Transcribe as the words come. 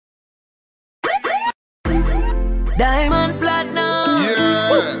Diamond platinum.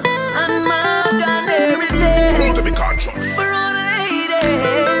 Yeah. And Morgan heritage. Cool to be conscious. For all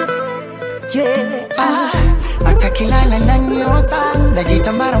ladies. Yeah. Atakilala na nyota,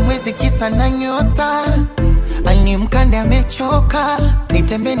 najitambara mwezi kisa na nyota. Ani mkande amechoka,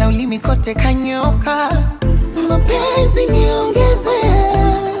 nitembe na ulimi kote kanyoka. Mapenzi niongeze,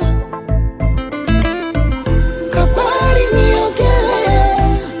 kabari niogele.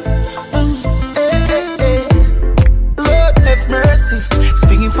 Lord have mercy,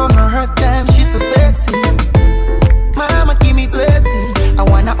 speaking from her hurt time, she's so sexy. Mama give me blessings, I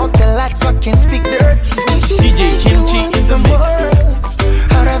wanna off the lights so I can speak dirty. DJ Kimchi in the mix.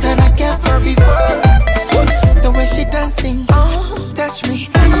 Harder than I can for before. The way she dancing, touch me,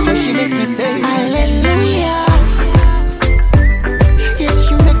 so she makes me say hallelujah. Yes,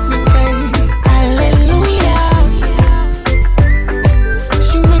 she makes me say hallelujah.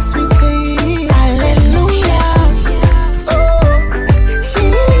 She makes me say hallelujah. Oh, she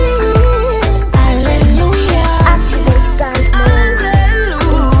hallelujah. Activate dance mode.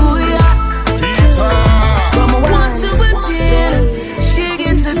 Hallelujah. From a 1 to a 10, she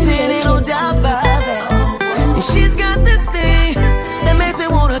gets a 10, ain't no doubt about it. And she's got this thing that makes me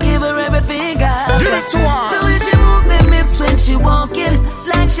wanna give her everything I got. Give it to her. The way she move them hips when she walking,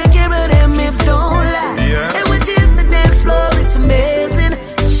 like Shakira, them hips don't lie. Yeah. And when she hit the dance floor, it's amazing.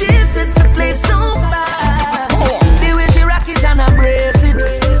 She sets the place so fire. The way she rock it and I brace it,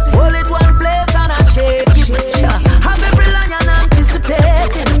 hold it one place and I shake it. Have every lion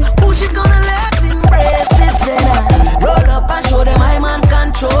anticipating who she's gonna let embrace it. Then I roll up and show them I'm on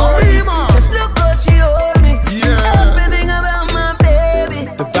control. Just look how she hold me. Yeah. Everything about my baby.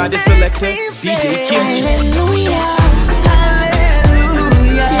 The body selector, DJ Kimchi. Hallelujah.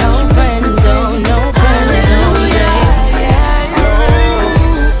 Hallelujah. No friends, no friends,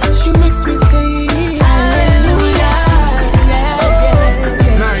 she makes me say hallelujah.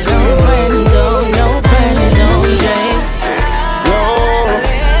 Nice. No friends,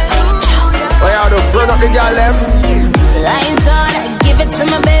 Oh yeah, the front up the girl left. Lights on, give it to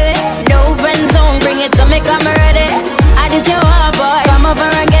my baby. No friend zone, bring it to me, come ready. I just your heart, boy, come over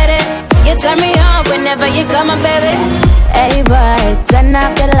and get it. You turn me on whenever you come, my baby. Hey boy, turn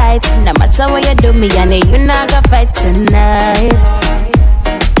off the lights. No matter what you do, me I know you not gonna fight tonight.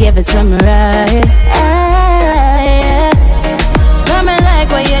 Give it to me right. Yeah. Coming like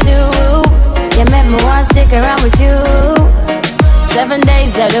what you do. You make me want to stick around with you. 7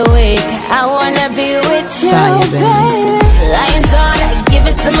 days of the week, I wanna be with you, baby. Lights on, give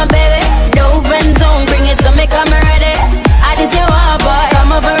it to my baby. No friend zone, bring it to me, come ready. I just your heart, boy,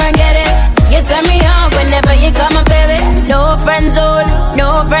 come over and get it. You turn me on whenever you come, my baby. No friend zone,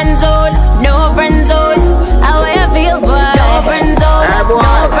 no friend zone, no friend zone. How I feel, boy. No friend zone,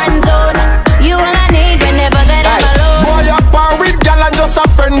 no friend zone. You all I need whenever that I'm alone. Boy, you par with gal and just a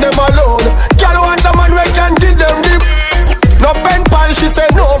friend them alone. Gal want a man we can give them deep. No pen pal, she say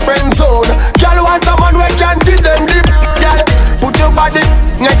no friend zone. Gal want a man we can give them deep. Gal, put your body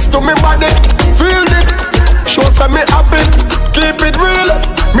next to me body. Feel it, show some me happy. Keep it real,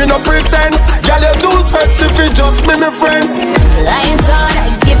 me no pretend. Gal, you too sexy fi just be my friend. Lights on,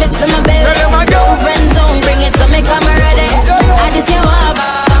 give it to my baby. Ready, my No girl? friend zone, bring it to me, come ready. I just your heart,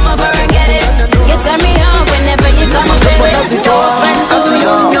 come over and get it. You turn me on whenever you come, my baby. No friend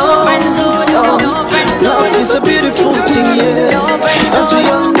zone, no friend zone, no friend zone. It's a beautiful thing, yeah. No friend As we zone,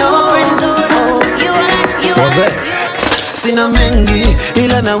 all no know. friend zone. You Sina mengi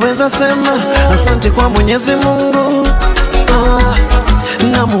ila naweza sema asante kwa Mwenyezi Mungu.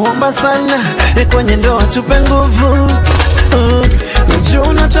 Namuomba sana kwenye ndoa tupe nguvu. Najua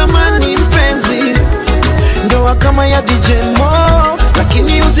unatamani mpenzi, ndoa kama ya DJ Mo,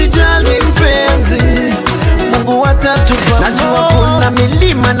 lakini usijali mpenzi, Mungu atatupa. Najua kuna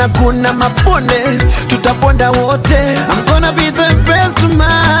milima na kuna mabonde, tutaponda wote. I'm gonna be the best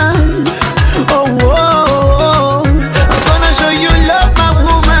man. Oh, oh, oh. I'm gonna show you love, my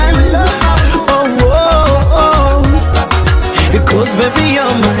woman. Oh, oh, oh. Because baby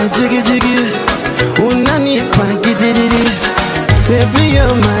you're my jiggy jiggy. Unanipa gidiri. Baby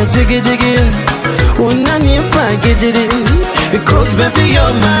you're my jiggy jiggy. Unanipa gidiri. Because baby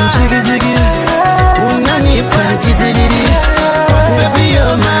you're my jiggy jiggy. Unanipa gidiri. Baby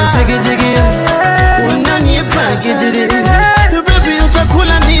you're my jiggy jiggy. Unanipa gidiri. Baby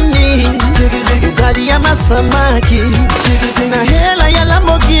utakula nini? Ugali ya masamaki. Sina hela ya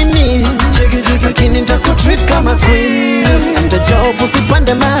Lamborghini, lakini nitakutreat kama queen. Nitajob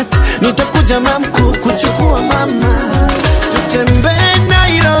usipande mat, nitakuja mamku kuchukua mama. Tutembee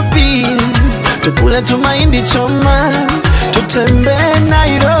Nairobi, tukule tumaindi choma. Tutembee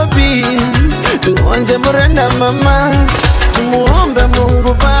Nairobi, tuonje Uje murenda mama, tumuombe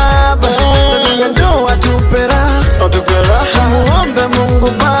Mungu Baba, ndani ya ndoa tupera. Tumuombe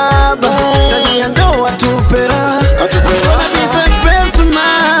Mungu Baba, ndani ya ndoa tupera. Gonna be the best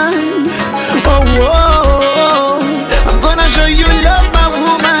man. Oh, oh, oh. I'm gonna show you love, my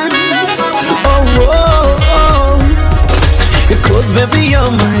woman. Oh, oh, oh. Because baby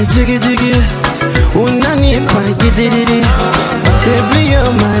you're my jiggy jiggy. Unanipa gidiri. Baby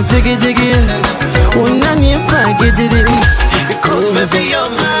you're my jiggy jiggy. Unanipa gidiri. Because baby you're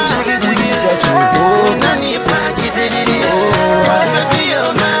my jiggy jiggy. Unanipa gidiri. Baby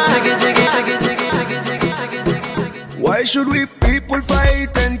you're my jiggy jiggy jiggy jiggy jiggy jiggy jiggy. Why should we people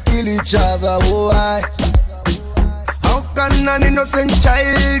fight and kill each other? Why? How can an innocent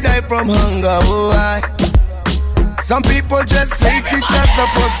child die from hunger? Why? Some people just hate each other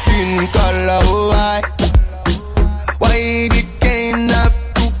for skin color. Why? Why did Cain have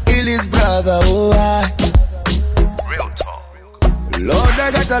to kill his brother? Why? Real talk. Lord,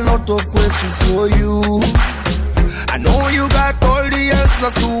 I got a lot of questions for you. I know you got all the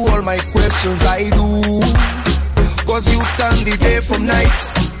answers to all my questions. I do. Cause you turn the day from night.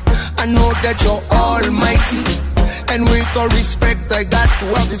 I know that you're almighty. And with all respect I got to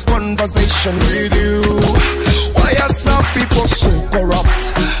have this conversation with you. Why are some people so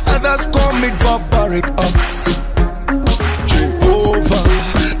corrupt? Others commit barbaric acts. Jehovah,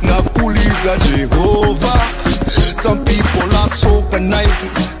 Napuliza Jehovah. Some people are so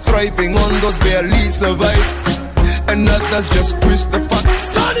conniving, thriving on those barely survive. And others just twist the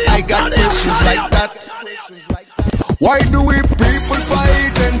facts. I got questions like that. Why do we people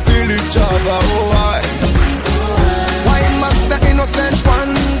fight and kill each other? Why? Why must the innocent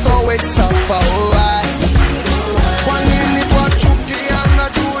ones always suffer? Why? Kwa nini twachukiana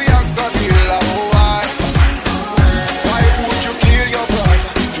juu ya kabila? Why? Why would you kill your brother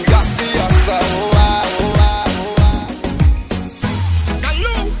juu ya siasa? Why?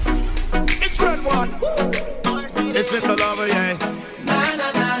 Hello, it's Red One. It's Mr. Lover, yeah.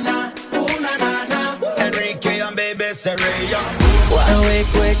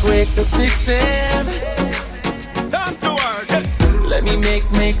 Wake to 6 a.m. Time to work. Let me make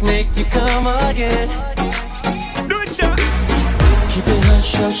you come again. Do it, yeah. Keep it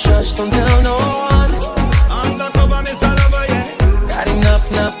hush, hush, hush, don't tell no one. Undercover, Mr. Lover, yeah. Got enough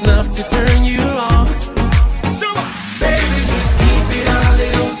to turn you on. So, Baby, just keep it a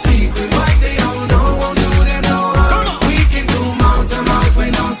little secret. What they don't know won't do them no harm. We can do mouth to mouth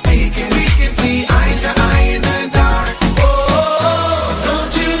when I'm speaking. We can see eye to eye in the dark. Oh,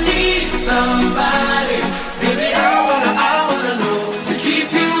 don't you need somebody? Baby, I wanna know to keep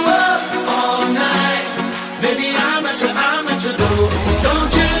you up all night. Baby, I'm at your door.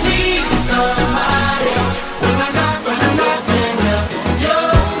 Don't you need somebody? When I knock on your love and let me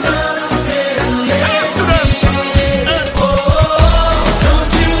in. Oh,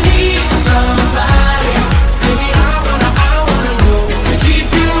 don't you need somebody? Baby, I wanna know to keep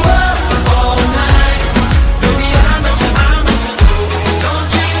you up all night. Baby, I'm at your door.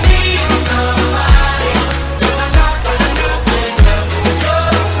 Don't you need somebody? When I knock on your love and let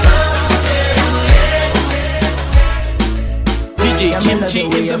DJ Kimchi in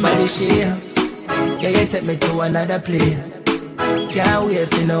the mix. Yeah, you take me to another place. Can't wait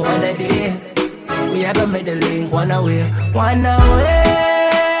for no other day. We are gonna make the link one away.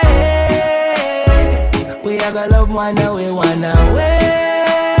 We are gonna love one away.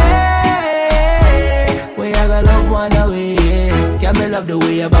 We are gonna love one away. Yeah, me love the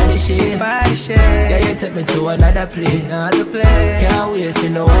way your body shape. Yeah, you take me to another place. Can't wait for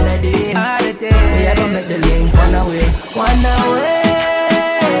no other day. We are gonna make the link one away.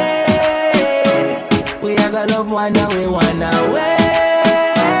 We are gonna love one away.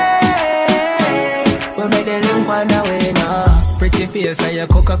 We make the link one away now. Pretty face and your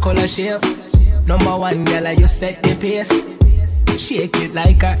Coca-Cola shape. Number one girl, you set the pace. Shake it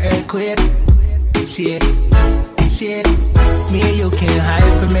like an earthquake. Shake. Me and you can't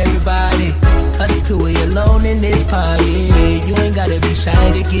hide from everybody. Us two are alone in this party. You ain't gotta be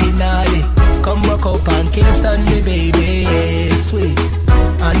shy to get naughty. Come rock up and Kingston, me baby. Sweet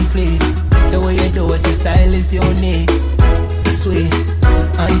and fleet. The way you do it, your style is unique. Sweet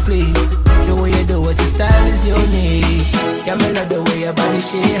and fleet. The way you do it, your style is unique. Yeah, me love the way your body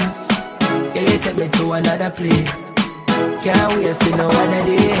shape. Yeah, you take me to another place. Can't wait for no other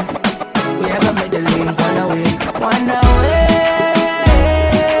day. We are gonna make the link one away.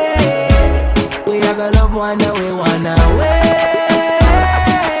 We are gonna love one away.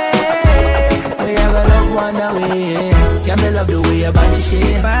 We are gonna love one away. Yeah, me love the way your body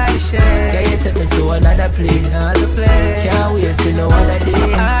shape. Yeah, you take me to another place. Can't wait for no other day.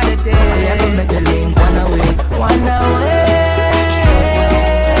 We are gonna make the link one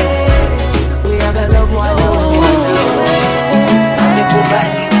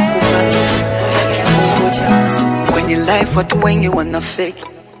life watu wengi wana fake.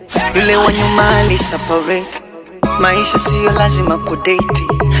 Yule wa nyuma ali separate. Maisha siyo lazima kudate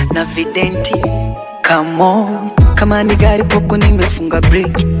na videnti. Come on, kama ni gari kwako nimefunga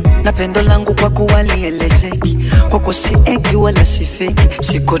break. Na pendo langu kwako walielezeki. Kwako si eti wala si fake.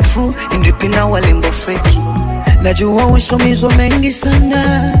 Siko true, indipina walembo fake. Najua ushomizwa mengi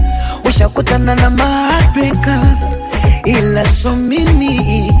sana. Ushakutana na heartbreaker. Ila so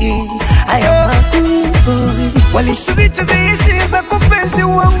mimi I am a good boy. Walisizicha zihisi za kupenzi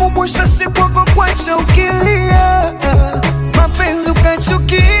wangu. Mwisho siku wako kwacha ukilia. Mapenzi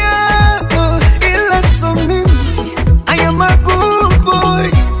ukachukia. Ila so mimi I am a good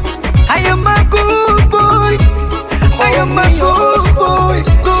boy. I am a good boy. I am a good boy.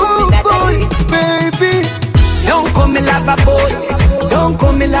 Good boy, baby. Don't call me lover boy. Don't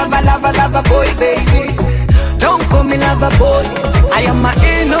call me lover boy, baby. Don't call me lover boy. I am my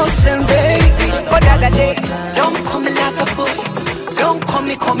innocent baby. Oh da da day. Don't call me lover boy. Don't call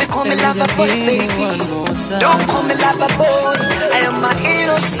me lover boy, baby. Don't call me lover boy. I am my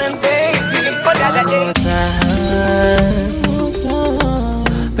innocent baby. Oh da da day.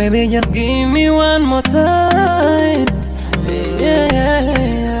 Baby, just give me one more time.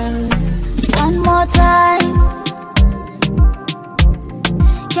 Yeah. One more time.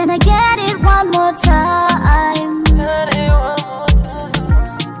 Can I get it one more time?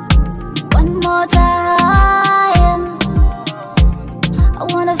 One more time. I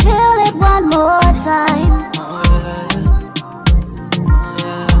wanna feel it one more time.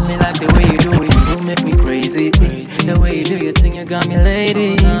 Me like the way you do it, you make me crazy. The way you do your thing, you got me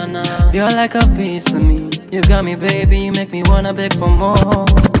lady. You're like a piece to me. You got me baby, you make me wanna beg for more.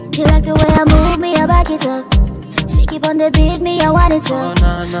 You like the way I move me, I back it up. She keep on the beat, me, I want it up.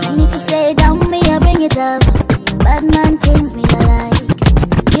 And if you stay down, me, I bring it up. Bad man things me, I like.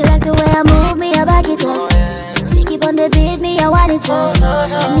 You like the way I move me, I back it up. She keep on the beat, me, I want it up.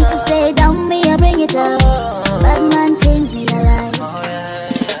 And if you stay down, me, I bring it up. Bad man things me, I like.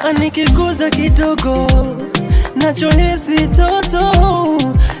 Nikiguza kidogo nachohisi toto,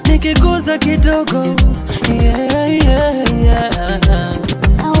 nikiguza kidogo yeah.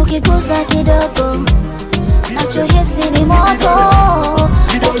 Na ukiguza kidogo nachohisi ni moto.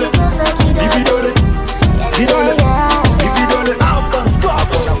 Ukiguza kidogo yeah.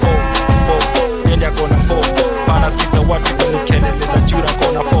 Nenda kona 4 pana skiza watu hizo ni kelele za chura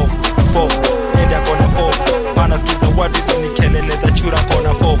kona 4 nenda kona 4 pana skiza watu hizo ni kelele za chura kona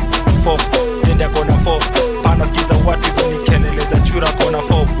 4 nenda kona 4 pana skiza watu hizo ni kelele za chura kona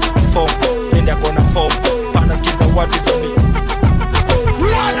 4 nenda kona 4 pana skiza watu hizo ni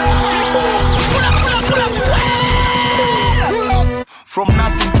from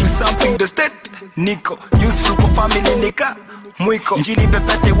nothing to something the state niko useful kwa family nika mwiko njili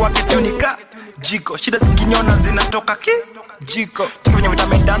pepete wake tunika jiko shida zikinyona zinatoka jiko kwenye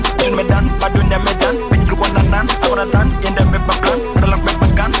vitamedan tumedan bado ni medan penye tulikuwa na nan akona dan yenda beba plan badala beba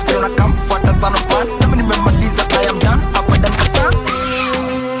gun na come fuata son of man kama nimemaliza I am done up and down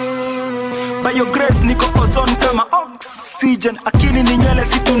by your grace niko ozone kama oxygen akili ni nywele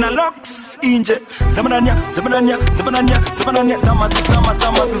si tuna locks inje zamanania zama ndani ya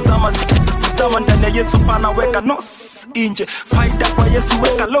Yesu pana weka nos inje faida kwa Yesu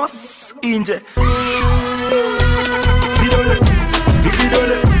weka loss inje vidole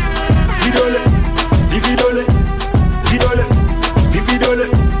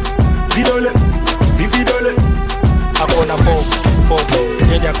akona 4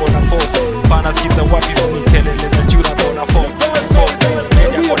 nende akona 4 pana skiza watu ni kelele za chura akona 4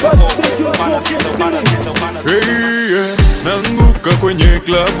 nende akona 4 pana skiza hey, nanguka kwenye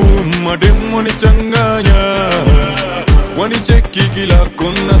klabu mademo ni changanya wanicheki kila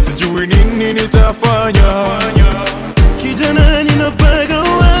kona sijui nini nitafanya kijana ninapaga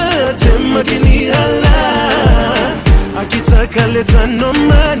wate makini hala akitaka leta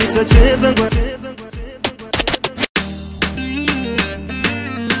noma nitacheza ngwa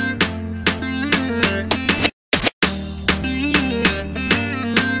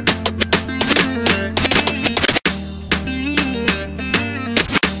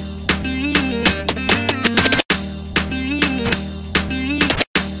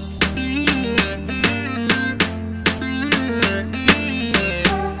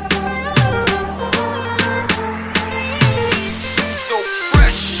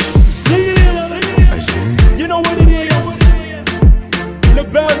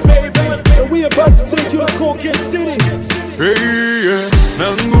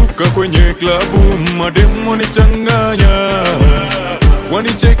kwenye klabu mademo ni changanya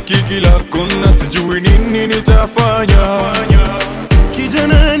wanicheki kila kona sijui nini nitafanya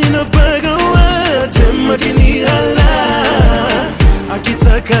kijana ninapaga wate makini hala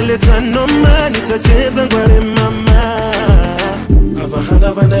kaleta noma, nitacheza ngware mama.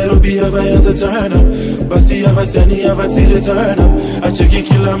 Hava Nairobi, hava yata turn up. Basi hava Siani, hava Tile turn up. Acheki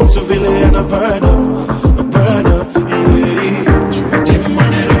kila mtu vile ana burn up, yeah. Chuma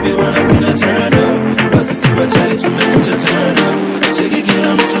Nairobi wanapenda turn up. Basi si wachali tumekuja turn up. Cheki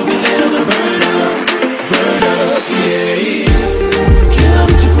kila mtu vile ana burn up, yeah. Kila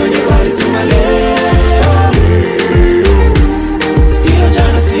mtu kwenye bali sema leo. Sio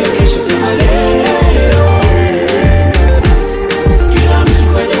jana, sio kesho, sema leo.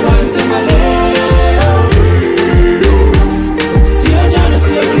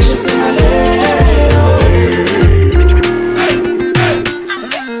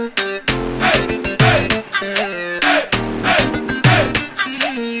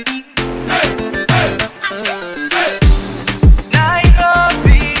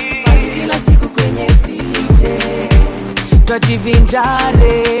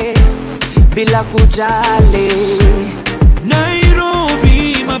 Twajivinjare bila kujali.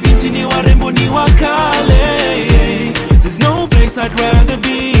 Nairobi, mabinti ni warembo ni wakale. There's no place I'd rather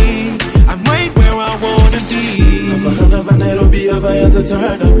be. I'm right where I wanna be. Hava Nairobi, hava yata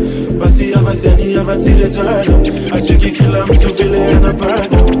turn up. Basi hava Siani, hava Tile turn up. Acheki kila mtu vile ana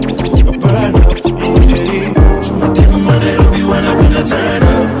burn up, yeah. Chuma Nairobi wanapenda turn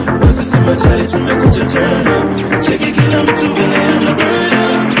up. Basi si machali tumekuja turn up. Cheki kila mtu vile ana burn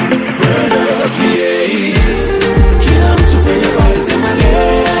up, yeah. Kila mtu kwenye bali sema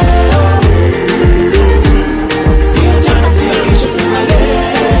leo. Sio jana, sio kesho, sema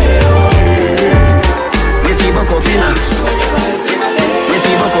leo. Wesi boko pina,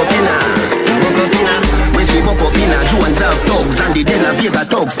 Juan Zelf dogs and the De La Vega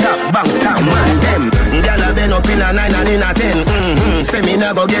dogs, stop, bang, stop, man, them. Gyal been up in a 9 and in a 10. Say me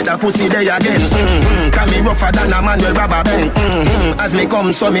never get that pussy day again. Can me rougher than a man with rubber band. As me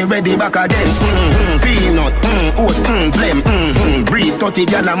come, so me ready back again. Peanut, oats, blem. Breed 30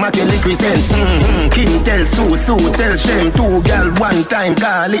 gyal a making liquid scent. King tell Sue tell Shem. 2 gyal one time,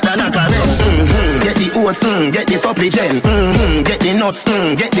 call it a knock a get the oats, get the supplement. Get the nuts,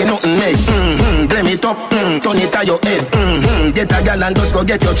 get the nothing make. Blem it up, turn it to your head. Get a gyal and just go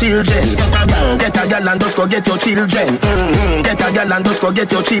get your children. Get a gyal and just go get your children. Get a gyal and just go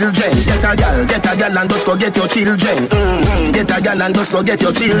get your children. Get a gyal and just go get your children. Get a gyal and just go get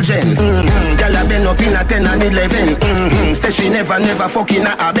your children. Gyal a been up in a 10 and 11. Say she never fucking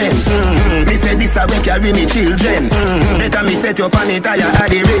a Benz. Me say this a when carry me children. Better me set up on it higher at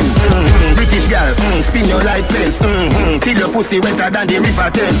the rims. British gyal, spin your light face. Till your pussy wetter than the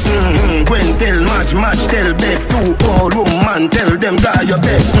river Thames. Gwen tell match tell Beth. 2 old woman tell them guy your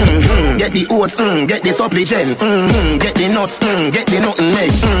bed. Get the oats, get the supplement. Get the nuts, get the nothing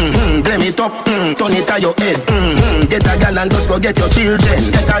make. Blame it up, turn it to your head. Get a gal and just go get your children.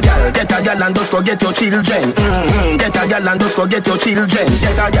 Get a gal and just go get your children. Get a gal and just go get your children.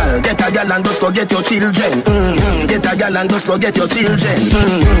 Get a gal and just go get your children. Get a gal and just go get your children.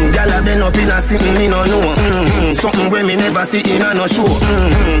 Gal a been up in a sitting me no know. Something where me never see in a no show.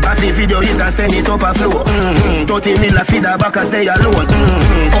 Pass the video it and send it up a flow. 30 mil a feed her back as they alone.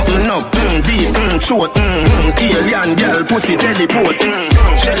 Open up, deep, short. Alien girl, pussy teleport.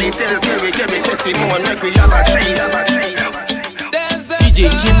 Shelly tell Kerry say Simone, make we have a tree. DJ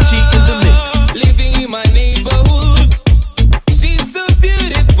Kimchi in the mix. Living in my neighborhood. She's so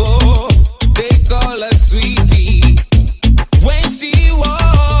beautiful. They call her sweetie. When she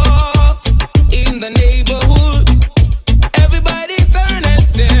walks in the neighborhood, everybody turn and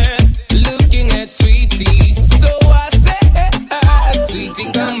stare, looking at sweetie. So I say,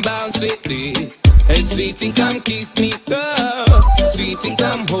 sweetie, come bounce with me. Hey, sweetie, come kiss me, girl. Sweetie,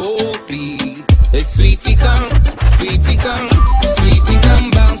 come hold me. Hey, sweetie, come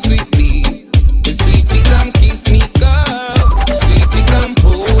bounce with me. Hey, sweetie, come kiss me, girl. Sweetie, come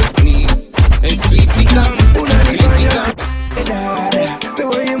hold me. Hey, sweetie, come. The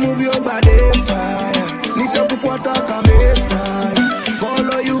way you move your body, fire. Nitakufuata kabisa.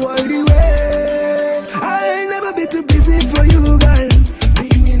 Follow you all the way. I'll never be too busy for you, girl.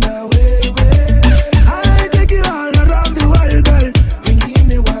 Bring me now, way. I'll take you all around the world, girl. Bring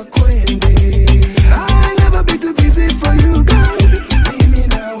me wakwende. I'll never be too busy for you, girl. Bring me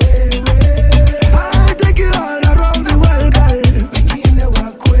now, way. I'll take you all around the world, girl. Bring me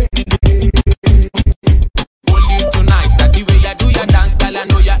wakwende. Hold you tonight, the way you do your dance, girl, I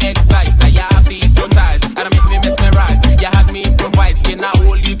know you're excited. You have to hypnotize, and make me mesmerize. You have me improvise, can I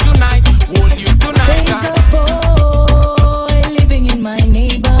hold you tonight? There's a boy living in my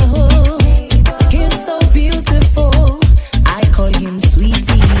neighborhood. He's so beautiful, I call him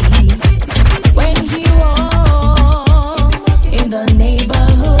sweetie. When he walks in the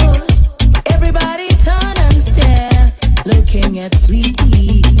neighborhood,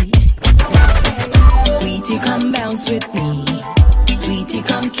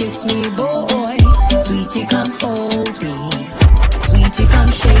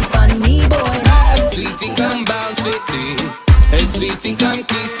 come bounce with me. Hey, sweetie, come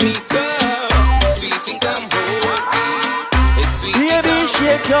kiss me, girl. Sweetie, come hold me. Hey, sweetie, baby,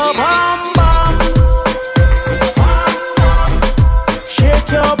 shake your bum bum.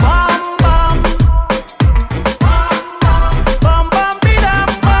 Shake your bum bum. Bum bum bidam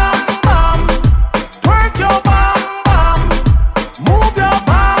bum bum. Work your bum bum. Move your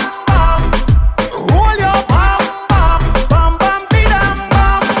bum bum. Roll your bum bum. Bum bum bidam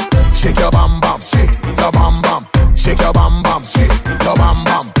bum. Shake your bum bum. Shake your bum bum. Shake your bum bum. Shake your bum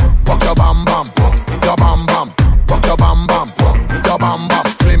bum. Walk your bum bum. Your bum bum. Walk your bum bum. Your bum bum.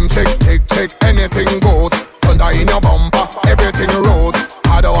 Slim chick, chick, anything goes. Thunder in your bumper, everything rolls.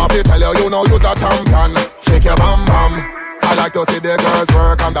 I don't have to tell you, you know you're a champion. Shake your bum bum. I like to see the girls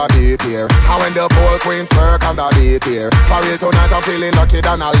work on the beat here. And when the pole queens work on the beat here. For real tonight I'm feeling lucky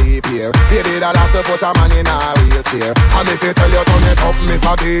than a leap year. Baby that has to put a man in a wheelchair. And if you tell you turn it up, Miss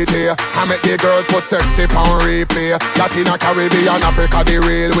a DJ. I make the girls put sexy on replay. Latina, Caribbean, Africa the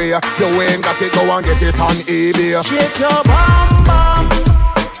real way. You ain't got it, go and get it on eBay. Shake your bum bum.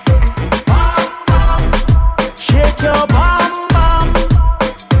 Shake your bum bum.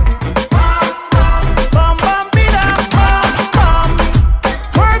 Bum bum bidam bum bum.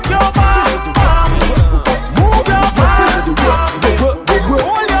 Work your bum bum. Move your bum bum.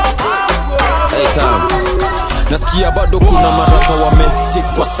 Roll your bum bum. Hey Tom, nasikia bado kuna marapa wamestick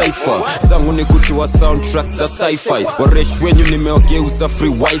kwa cypher. Zangu ni kutoa soundtrack za sci-fi. Waresh wenyu nimeogeuza free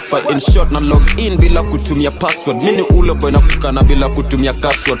wifi. In short na log in bila kutumia password. Mini ule boy na kukana bila kutumia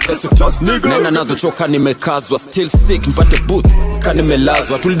password. Nena nazo choka nimekazwa. Still sick mpate booth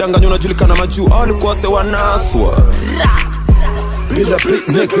kanimelazwa. Tulidanganywa unajulikana majuu alikuwa sewa naswa. Bila beat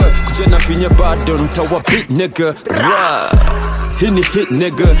nigga, kujena pinye bado ntawa beat nigga. Hini hit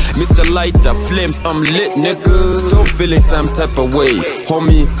nigga, Mr. Lighter, flames, I'm lit nigga. Still feeling some type of way,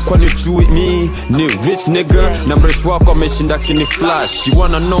 homie. Kwani jui me, ni rich nigga. Na mresh wako ameshinda kini flash. You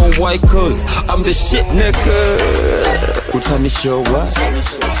wanna know why? Cause I'm the shit nigga. Utanishow what?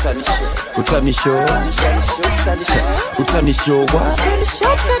 Utanishow. Utanishow what?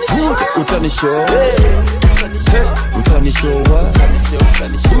 Utanishow. Utanishow what?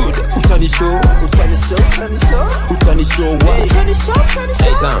 Utanishow what?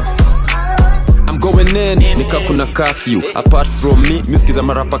 Hey Tom, I'm going in, nika kuna curfew. Apart from me, music za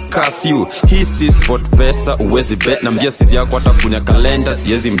marapa curfew. Hii si sport pesa, uwezi bet. Nambia sisi yako hata kunya kalenda,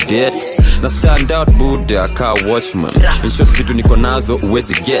 siezi mdet. Na stand out Buddha, kaa watchman. In short vitu niko nazo,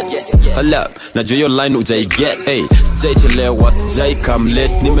 uwezi get. Hala, na joyo line ujai get. Hey, sijai chelewa, sijai come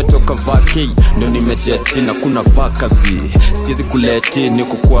late. Nimetoka vaki, ndo nimejeti na kuna vacancy. Siezi kuleti,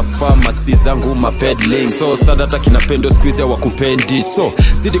 niko kwa pharmacy zangu mapeddling. So sada taki napendo squeeze ya wakupendi. So,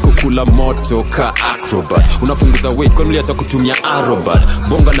 zidi kukula moto ka acrobat. Unapunguza weight kwa nuliata kutumia aerobat.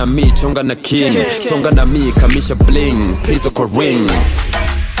 Bonga na mi, chonga na king. Songa na mi, kamisha bling. Peso kwa ring.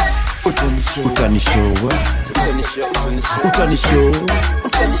 Utanishow. Utanishow. Utanishow.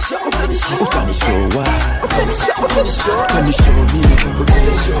 Utanishow. Utanishow. Utanishow.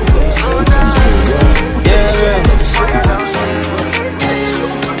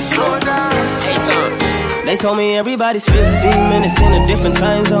 They told me everybody's 15 minutes in a different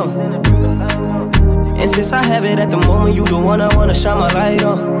time zone. And since I have it at the moment, you the one I wanna shine my light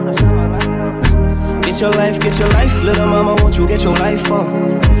on. Get your life, little mama, won't you get your life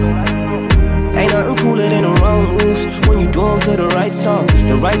on? Ain't nothing cooler than the wrong moves when you do them to the right song,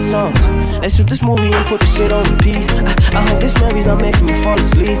 the right song. Let's shoot this movie and put the shit on repeat. I hope this memory's not making me fall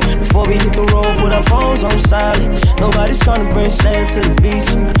asleep. Before we hit the road, put our phones on silent. Nobody's trying to bring sand to the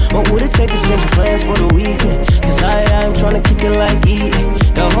beach. What would it take to change plans for the weekend? Cause I'm trying to kick it like eating.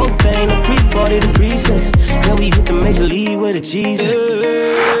 The whole thing, the pre-party, the pre-sex. Then we hit the major league with the cheese.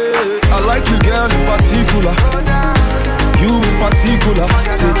 I like you girl in particular. You in particular.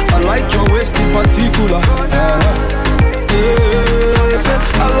 Say, I like your waist in particular. Say,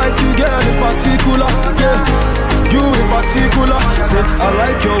 I like you girl in particular. Yeah, you in particular. Say, I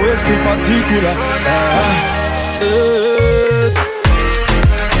like your waist in particular.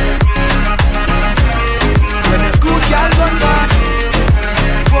 When a good girl gone bad,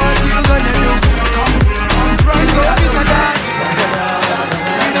 what you gonna do? Run, go bigger than.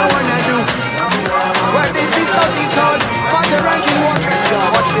 You know what I do. Well, this is how this all. But the ranking one best.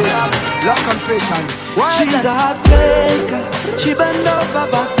 Watch this. Love confession. She's a heartbreaker. She bend over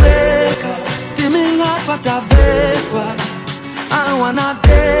backbreaker. Steaming hot but a vapor. I wanna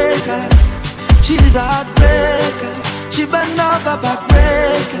take her. She's a heartbreaker. She bend over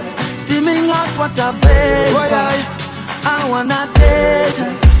backbreaker. Steaming hot but a vapor. I wanna take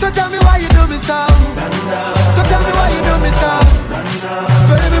her. So tell me why you do me so. So tell me why you do me so.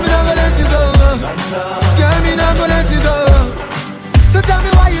 Baby, me never let you go.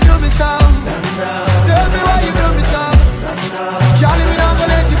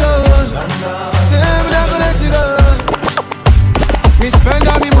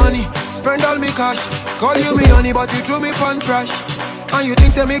 Spend all me cash. Call you me honey, but you threw me pon trash. And you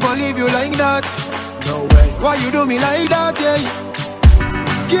think say me gon' leave you like that? No way. Why you do me like that, yeah?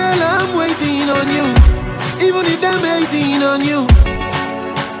 Girl, I'm waiting on you. Even if them hating on you,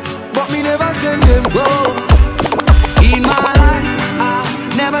 but me never send them go. In my life,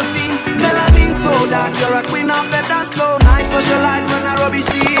 I've never seen melanin so dark. You're a queen of the dance floor. Night socialite when I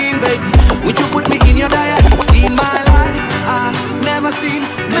rubbish scene, baby. Would you put me in your diary? In my life, I've never seen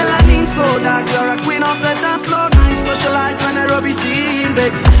melanin so dark. You're a queen of the dance floor. Night socialite when I rubbish scene,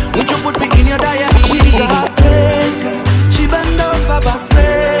 baby. Would you put me in your diary? She's a heartbreaker. She bend over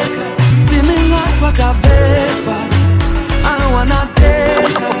backbreaker. Steaming hot water vapor. I don't wanna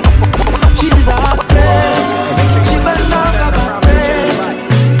take her. She's a heartbreaker. She bend over backbreaker.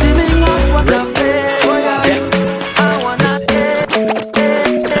 Steaming hot water vapor. I don't wanna take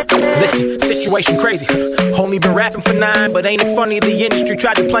her. Listen, situation crazy. Only been rapping for 9, but ain't it funny the industry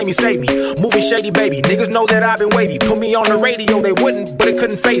tried to play me, save me. Moving shady, baby. Niggas know that I've been wavy. Put me on the radio, they wouldn't, but it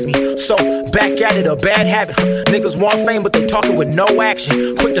couldn't faze me. So, back at it, a bad habit. Niggas want fame, but they talking with no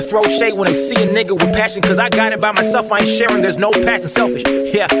action. Quick to throw shade when they see a nigga with passion. Cause I got it by myself, I ain't sharing, there's no passing selfish.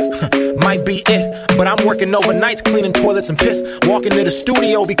 Yeah, might be it, but I'm working overnights, cleaning toilets and piss. Walking to the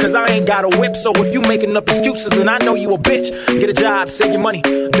studio because I ain't got a whip. So if you making up excuses, then I know you a bitch. Get a job, save your money,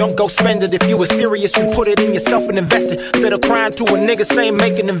 don't go spend it. If you were serious, you put it in yourself and invest it. Instead of crying to a nigga saying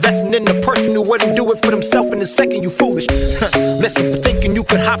make an investment in the person who wouldn't do it for themselves in a second, you foolish. Listen, for thinking you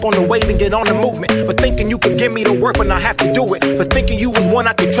could hop on the wave and get on the movement. For thinking you could give me the work when I have to do it. For thinking you was one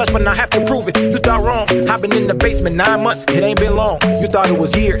I could trust when I have to prove it. You thought wrong, I've been in the basement 9 months, it ain't been long. You thought it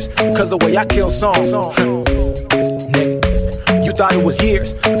was years, cause the way I kill songs. Nigga, you thought it was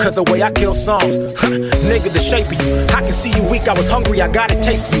years, cause the way I kill songs. Nigga, the shape of you, I can see you weak, I was hungry, I got a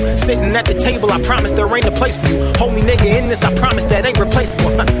taste of you. Sitting at the table, I promise there ain't a place for you. Only nigga in this, I promise that ain't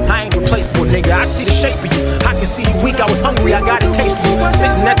replaceable. I ain't replaceable, nigga, I see the shape of you. I can see you weak, I was hungry, I got a taste of you.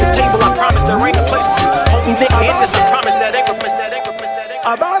 Sitting at the table, I promise there ain't a place for you. Only nigga in this, I promise that ain't replaceable.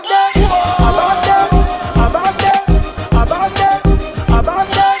 About that, about that, about that, about that, about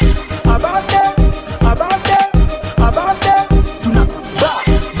that, about that, about that, about that. Tuna, ba,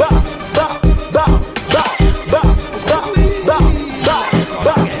 ba, ba, ba, ba, ba, ba, ba, ba,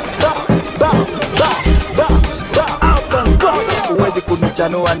 ba, ba, ba, ba. Uwezi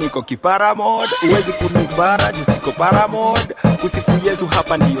kunichanua niko kipara mode. Uwezi kunibara jisiko para mode. Kusifu Yesu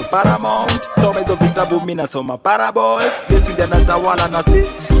hapa ndiyo paramount. Soma hizo vitabu mina soma parables. Yesu ndiye anatawala na si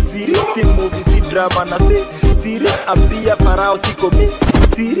serious, si movie, si drama na si serious. Ambia farao siko mi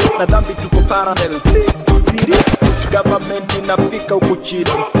serious. Na dhambi tuko parallel si serious. Government inafika huku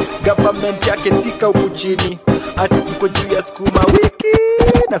chini, government yake sika huku chini. Ati tuko juu ya skuma wiki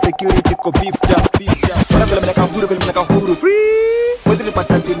na security ko beefed up. Wana vile mnaka huru free. Wezi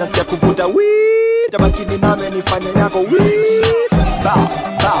nipata tena siya kuvuta weed. Tabakini name nifanye yako weed. Bow,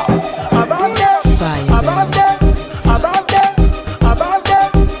 bow. Above that, above that, above that, above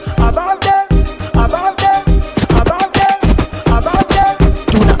that, above that, above that, above that, above that.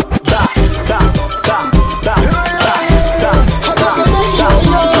 Tuna, da, da, da, da, da,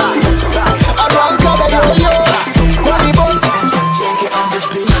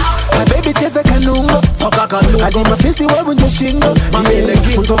 my baby cheza kanungo, hadi mafisi wavunje shingo.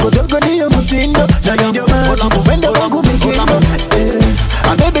 Mtoto dogo niyo mtindo, na ndio maji wenda wangu mikindo.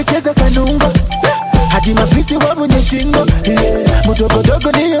 My baby cheza kanungo, hadi mafisi wavunje shingo. Mtoto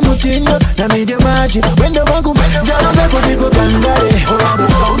dogo niyo mtindo, na ndio maji wenda wangu. Njano zako ziko kangare,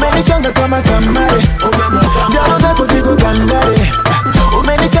 umenichanga kama kamare. Njano zako ziko kangare,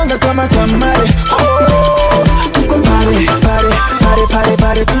 umenichanga kama kamare. Tuko pare, pare, pare, pare,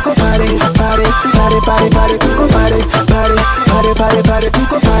 pare, tuko pare, pare, pare, pare, pare, tuko pare, pare, pare, pare, pare,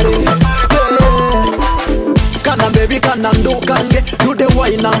 tuko pare. Kana baby kana ndukange, do the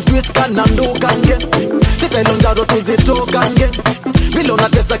wine and twist kana ndukange. Tipelo njaro tuzitokange, bilo na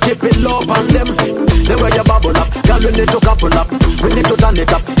testa keep it low on them. The way you bubble up, girl we need to couple up. We need to turn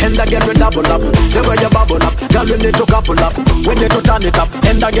it up, and again we double up. The way you bubble up, girl we need to couple up. We need to turn it up,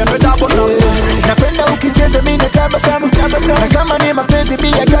 and again we double up. Napenda ukicheza mimi tabasamu, na kama ni mapenzi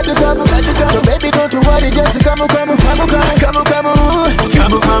pia katu samu. So baby don't you worry, just come.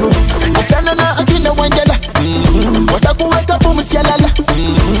 Achana na akina wanjala, watakuweka pumchalala.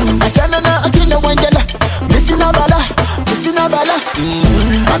 Achana na akina wanjala, misina bala.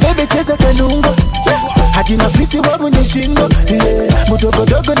 My baby cheza kanungo, hadi mafisi wavunje shingo. Mtoto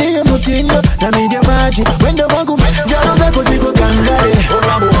dogo niyo mtindo, na mimi ndio maji wenda wangu. Njano zako ziko kangare,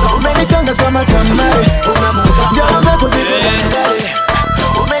 umenichanga kama kamare. Njano zako ziko kangare,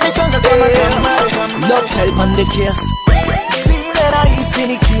 umenichanga kama kamare. Love child on the case. Feel that I rahisi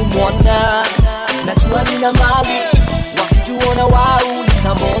nikimwona, najua nina mali, wakituona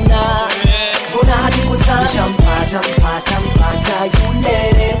wauliza mbona hadi kusana. Nishampata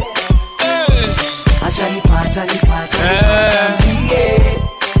yule, ashanipata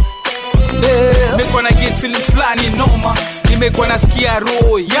nimekuwa na get feeling flani noma, nimekuwa nasikia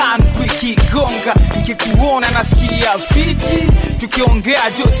roho yangu ikigonga, nikikuona nasikia fiti,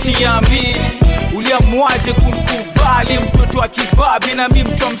 tukiongea jo siamini, uliamwaje kunikubali mtoto wa kibabi na mimi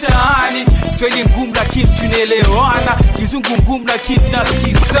mtu wa mtaani, Kiswahili ngumu lakini tunaelewana, Kizungu ngumu lakini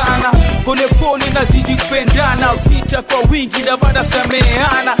tunasikizana, pole pole nazidi kupendana, vita kwa wingi na baada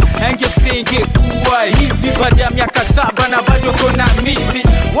sameheana, ingekuwa hivi baada ya miaka 7 na bado kona mimi,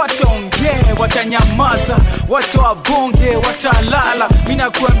 wataongea watanyamaza, watu wabonge watalala, mimi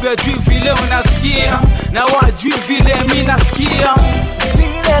nakuambia juu vile unasikia na wajui vile mimi nasikia,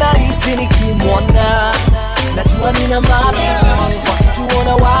 vile rahisi nikimwona, najua nina mali,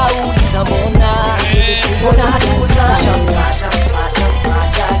 wakituona wauliza mbona hadi kusana.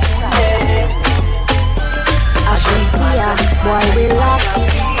 Boy, relax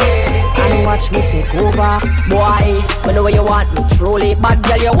and watch me take over. Boy, we know what you want me truly. Bad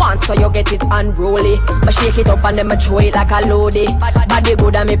girl you want, so you get it unruly. But shake it up and then me throw it like a loadie. Body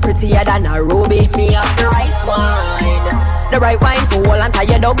good and me prettier than a ruby. Me have the right wine, the right wine to hold and tie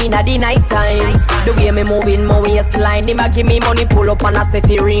your dog in at the night time. The way me moving my waistline, they give me money, pull up and I set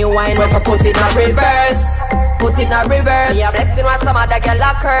it rewind. When me put it in reverse, put it in reverse. Me a blessing when some other girl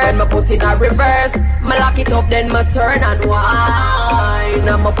lock her. When me put it in reverse, me lock it up then me turn and wine.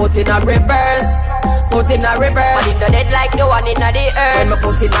 And me put it in reverse, put it in reverse. But it's not dead like the one in the earth. When me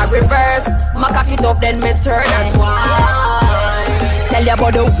put it in reverse, me cock it up then me turn and wine. Tell you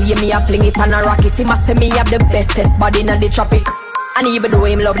about the way me a fling it and a rock it. He must say me have the bestest body in the tropic. And even though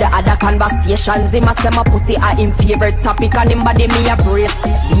him love the other conversations, he must say my pussy are him favorite topic. And him body me a brace.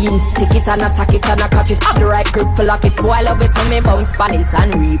 Lean, take it and attack it and a catch it. Have the right grip for lock it. So I love it when me bounce pan it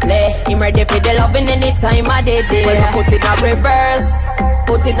and replay. Him ready for the loving anytime I did it. When me put it in reverse,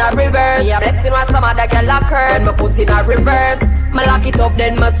 put it in reverse. Me a blessing when some other girl lock her. When me put it in reverse, me lock it up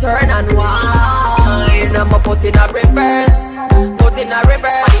then me turn and wine. And me put it in reverse, put it in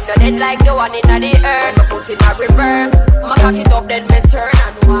reverse. But it's not dead like the one in the earth. When me put it in reverse, me cock it up then me turn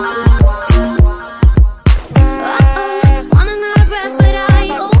and wine. Wanna know the best, but I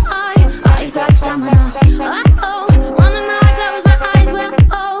got stamina. Wanna know I close my eyes, well,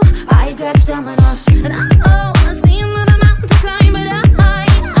 I got stamina. And I see another mountain to climb, but I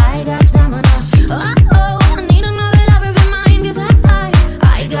got stamina. I need another lover of mine, 'cause I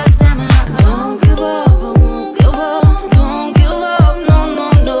got stamina. Don't give up, I won't give up. Don't give up, no,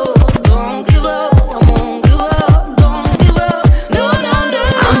 don't give up. I won't give up, don't give up, no.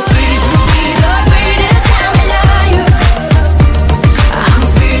 I'm free to be the greatest time alive. I'm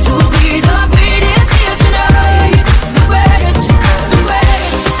free to be the greatest here tonight. The greatest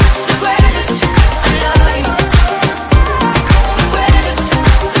alive. The greatest alive.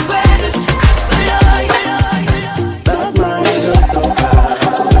 That man is a stalker.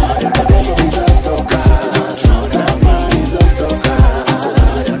 The devil is a stalker. That man is a stalker.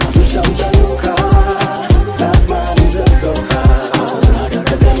 Tushamchanuka. That man is a stalker.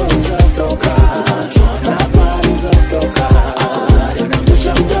 The devil is a stalker. That man is a stalker.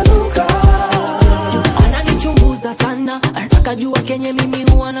 Tushamchanuka. Ananichunguza sana, anataka jua kenye mimi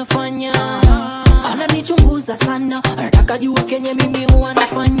huwa nafanya. Ananichunguza sana, anataka jua kenye mimi huwa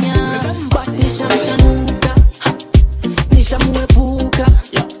nafanya. Basi nishamchanuka, nishamuepuka,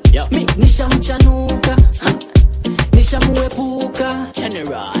 nishamchanuka, nishamuepuka.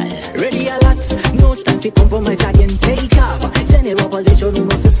 General, ready a lot, no time for compromise, I can take off. General position, we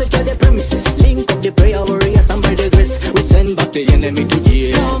must secure the premises. Link up the prayer warriors and by the grace, we send back the enemy to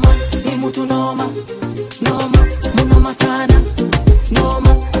jail. Noma, ni mutu noma, munoma sana.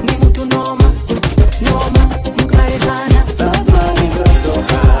 Noma, ni mutu noma, mkare sana. That man is a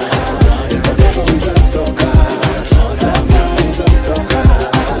stalker. The devil is a stalker. That man is a stalker.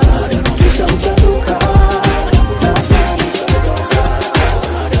 Tushamchanuka. That man is a stalker.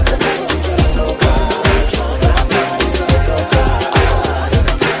 The devil is a stalker. That man is a stalker.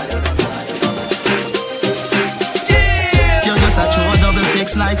 You're just a true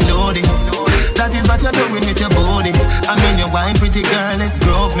 66 like Lodi. That is what you're doing with your body. I mean you wine pretty girl, it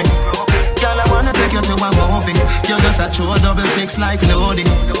drove me. Girl, I wanna take you to a movie. You're just a true 66 like Lodi.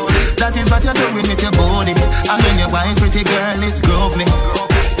 That is what you're doing with your body. I mean you wine pretty girl, it drove me.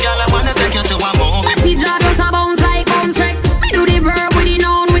 Girl, I wanna take you to a movie. The jaw just a bounce like bounce track. Me do the verb with the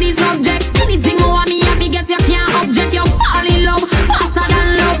noun with the subject. Anything you want me happy get you can't object. You fall in love faster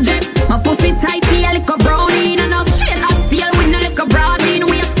than object. My pussy tight, feel like a brownie and a straight up steel with no like a broad.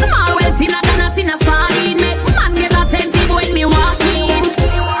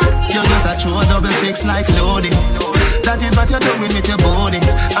 what you're doing with your body.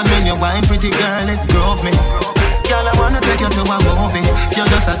 And when you wine, pretty girl, it drove me. Girl, I wanna take you to a movie. You're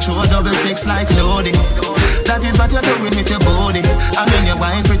just a true 666 like Lodi. That is what you're doing with your body. And when you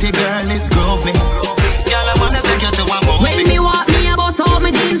wine, pretty girl, it drove me. Girl, I wanna take you to a movie. When me walk, me about all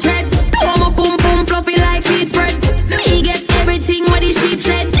my jeans red. Throw my pum pum fluffy like sheet spread. Me get everything what the sheep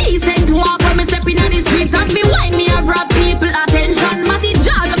said. Decent walk when me stepping on the streets. As me wine, me a grab people attention. Matty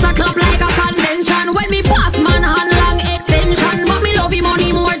jaw just a clap like a convention. When me pass man hand long extension. But me love him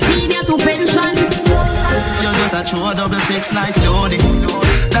money more senior to pension. You're just a true 666 like Lodi.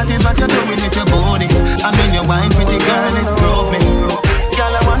 That is what you're doing with your body. And when you wine, pretty girl, it drove me.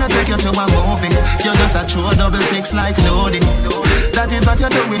 Girl, I wanna take you to a movie. You're just a true 666 like Lodi. That is what you're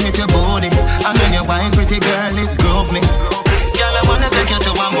doing with your body. And when you wine, pretty girl, it drove me. Girl, I wanna take you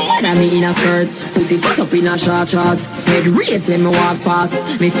to a movie. And me in a skirt, pussy fuck up in a short shorts. Head race when me walk past.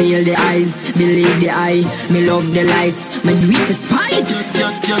 Me feel the eyes, believe the eye. Me love the lights, me do it spite.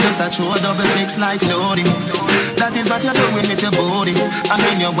 You're just a true 666 like Lodi. That is what you're doing with your body. And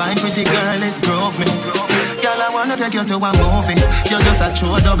when you wine, pretty girl, it drove me. Girl, I wanna take you to a movie. You're just a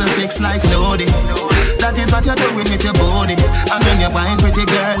true 666 like Lodi. That is what you're doing with your body. And when you wine, pretty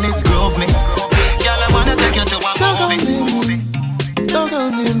girl, it drove me. Girl, I wanna take you to a movie. Don't go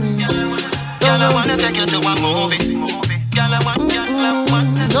near me. Girl, I wanna take you to a movie. Girl, I want.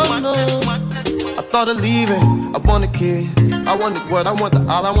 I thought of leaving. I want a kid. I want the what? I want the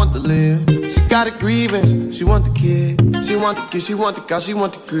all. I want to live. She got a grievance. She want the kid. She want the kid. She want the car. She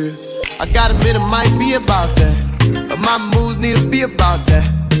want the crib. I gotta admit it might be about that, but my moves need to be about that.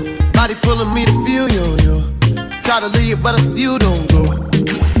 Body pulling me to feel yo. Try to leave, but I still don't go.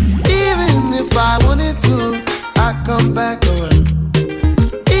 Even if I wanted to, I come back around.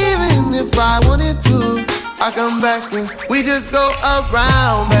 Even if I wanted to, I come back and we just go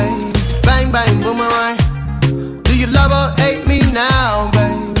around, baby. Bang, bang, boomerang. Do you love or hate me now,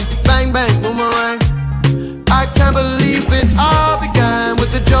 baby? Bang, bang, boomerang. I can't believe it all began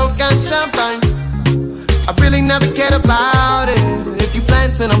with a joke and champagne. I really never cared about it. If you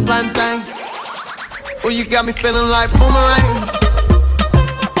planting, I'm planting. Well, you got me feeling like boomerang.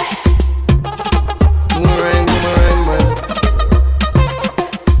 Boomerang, boomerang, man.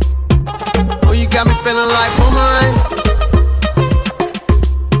 Oh, you got me feeling like boomerang.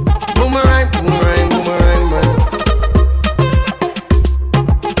 Boomerang, boomerang, boomerang, man.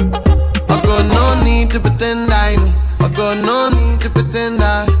 I got no need to pretend I know. I got no need to pretend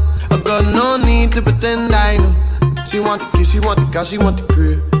I got no need to pretend I know. She want the kiss, she want the car, she want the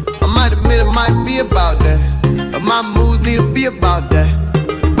crib. I might admit it might be about that, but my moves need to be about that.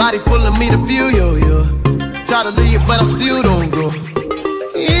 Body pulling me to view, yo. Try to leave, but I still don't go.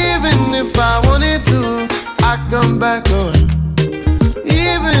 Even if I wanted to, I come back on.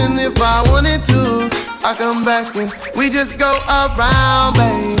 Even if I wanted to, I come back and we just go around,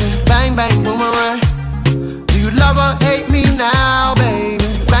 baby. Bang, bang, boomerang. Do you love or hate me now, baby?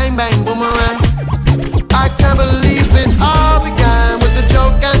 Bang, bang, boomerang. I can't believe it all began with a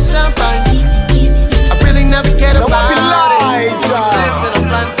joke and champagne. I really never cared about it.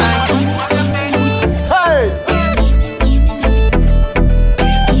 Hey!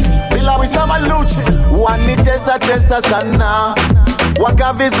 Bila wisama luchi wanitesa sana,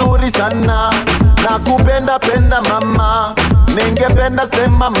 waka vizuri sana, na kupenda penda mama, ningependa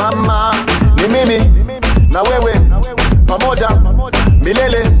sema mama, ni mimi na wewe pamoja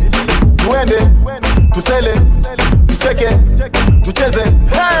milele, tuende tusele tucheke tucheze.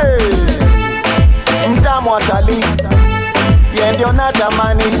 Hey! Mtamu asali ye ndio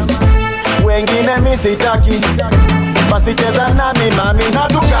natamani, wengine misitaki, basi cheza nami mami, na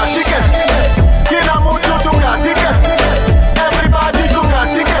tukatike, kila mtu tukatike, everybody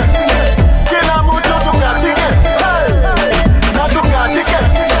tukatike, kila mtu tukatike. Hey! Na tukatike,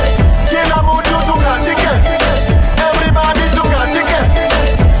 kila mtu tukatike, everybody tukatike,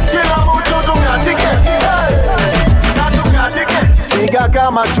 kila mtu tukatike. Hey! Na tukatike, figa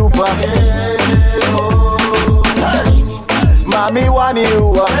kama chupa. Mami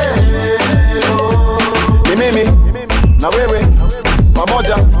waniua, ni mimi na wewe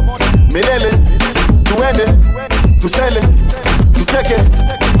pamoja milele, tuende tusele tucheke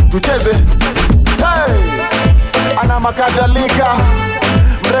tucheze. Hey! Ana makadhalika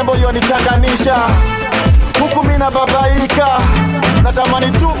mrembo yonichanganisha, huku mina babaika,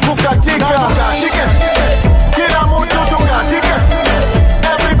 natamani tu kukatika. Tukatike, kila mtu tukatike,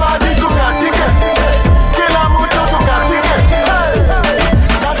 everybody tukatike, kila mtu tukatike. Hey!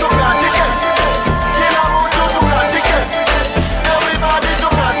 Na tukatike, kila mtu tukatike, everybody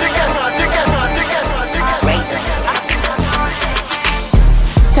tukatike,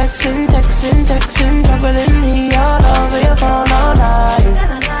 Texting, juggling me all over your phone.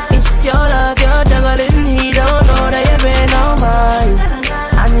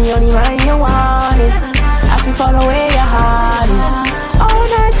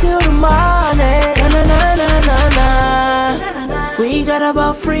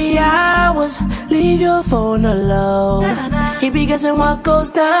 about 3 hours, leave your phone alone. He be guessing what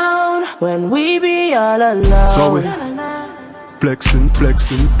goes down when we be all alone. So we flexing,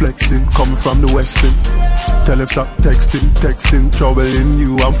 flexing, flexing, coming from the western. Tell him stop texting, texting, troubling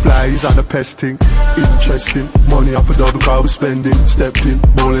you. I'm flies on the pesting. Interesting, money off a double car we spending. Stepped in,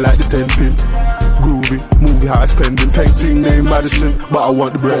 bowling like the 10 pin. Groovy, movie high spending. Painting name Madison, but I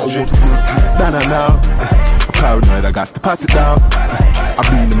want the bread. Now. I'm paranoid, I got to pat it down. I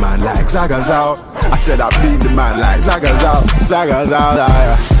bleed the man like Zaga's out. I said I bleed the man like Zaga's out. Zaga's out,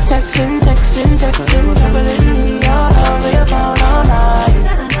 yeah. Texting, juggling me all over your phone all night.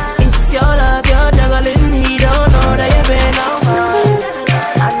 It's your love, you're juggling me, don't know that you've been on mine.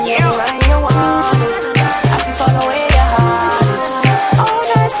 And you're right, you want it. I can follow where your heart is. All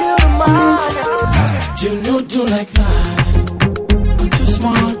night till the morning. You know, do like that. I'm too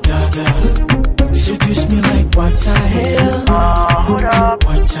smart, dada. You seduce me like what the hell? Hold up.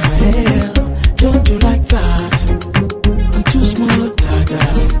 What the hell? Don't do like that. I'm too smart, dada.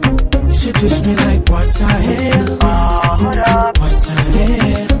 Seduce me like what the hell? What the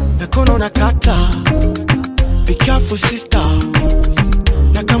hell? Nakono nakata. Be careful, sister.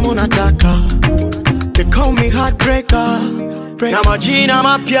 Nakamo nataka. They call me heartbreaker. Na majina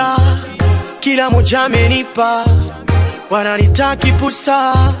mapya kila moja amenipa. Wananitaki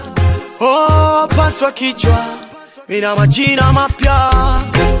pusa. Oh, paswa kichwa. Mina majina mapya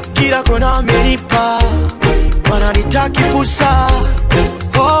kila kona amenipa. Wananitaki pusa.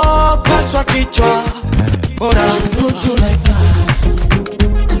 Oh, paswa kichwa. Ora don't you like that?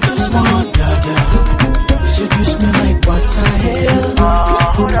 It's too small, dada. You seduce me like what the hell?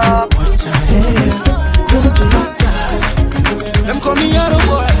 What the hell? Don't you like that? Them call me Yaro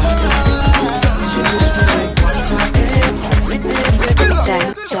boy. You seduce me like what the hell?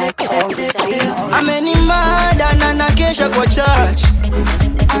 Ameni mada na nakesha kwa church.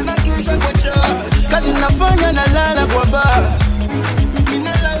 Anakesha kwa church. Kazi nafanya na lala kwa bar.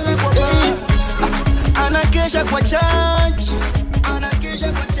 Ninalala kwa bar. Anakesha kwa church.